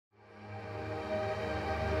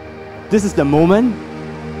This is the moment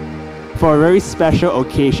for a very special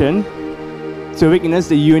occasion to witness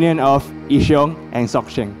the union of Xiong and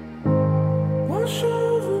Xiong. Wash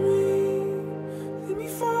over me, let me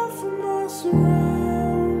fall from my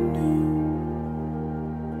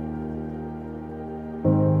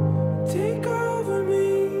surroundings. Take over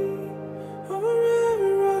me, over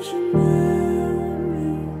every rushing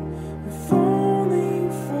memory. If only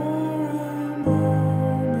for a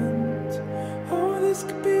moment. Oh, this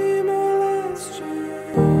could be my last chance.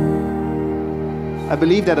 I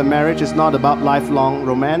believe that a marriage is not about lifelong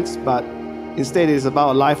romance, but instead it is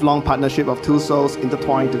about a lifelong partnership of two souls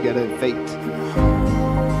intertwined together in fate.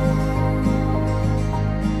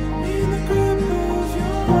 In the grip of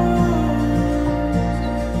your arms,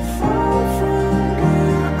 far from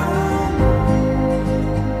where I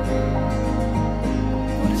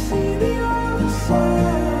want to see the other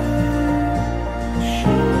side.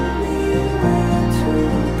 Show me where to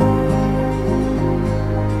go.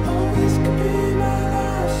 Oh, this could be my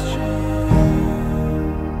last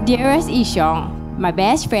chance. Dearest Xiong, my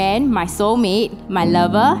best friend, my soulmate, my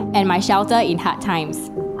lover, and my shelter in hard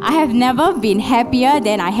times. I have never been happier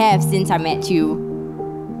than I have since I met you.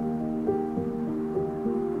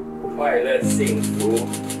 快乐幸福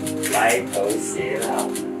来头偕老。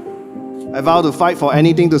 I vow to fight for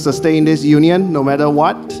anything to sustain this union, no matter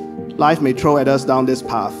what life may throw at us down this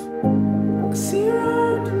path. See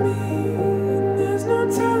around me, there's no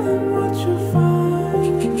telling what you'll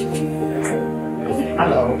find here.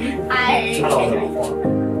 Hello. Hi.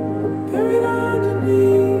 Buried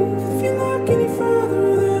underneath, if you look any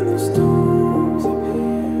further than the storms up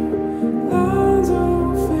here, lines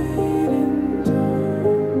all fading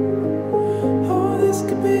down. Oh, this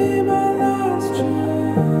could be my last chance.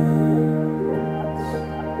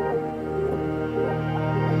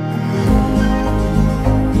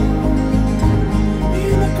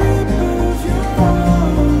 In the grip of your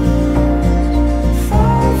arms,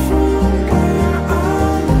 far from where I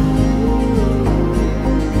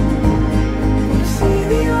wanna see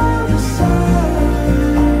the other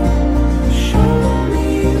side. Show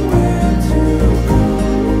me where to go.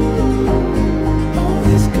 Oh,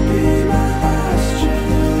 this could be my last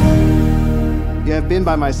chance. You have been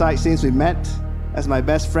by my side since we met, as my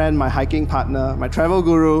best friend, my hiking partner, my travel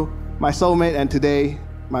guru, my soulmate, and today,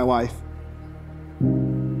 my wife.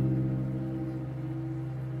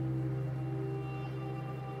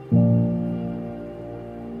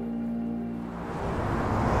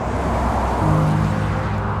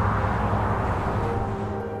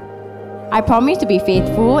 I promise to be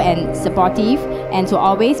faithful and supportive and to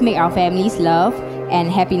always make our family's love and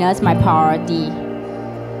happiness my priority.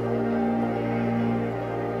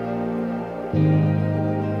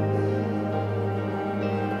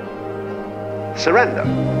 Surrender.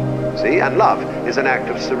 See, and love is an act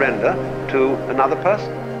of surrender to another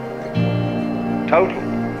person. Total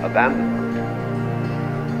abandonment.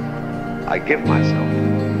 I give myself.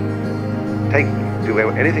 Take me, do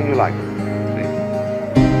anything you like. See? "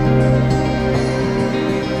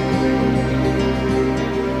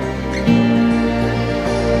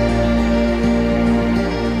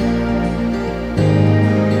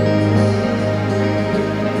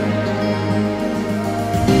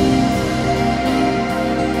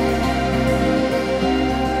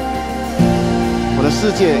我的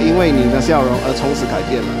世界因为你的笑容而从此改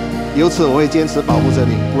变了，由此我会坚持保护着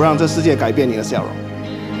你，不让这世界改变你的笑容。"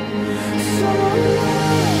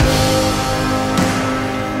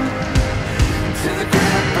 To the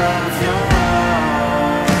grip of your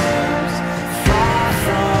arms, far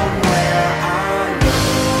from where I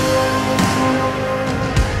know.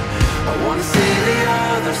 I wanna see the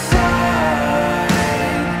other side.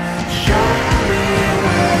 Show me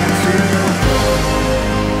where to go.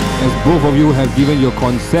 As both of you have given your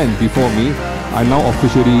consent before me, I now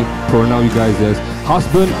officially pronounce you guys as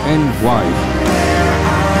husband and wife.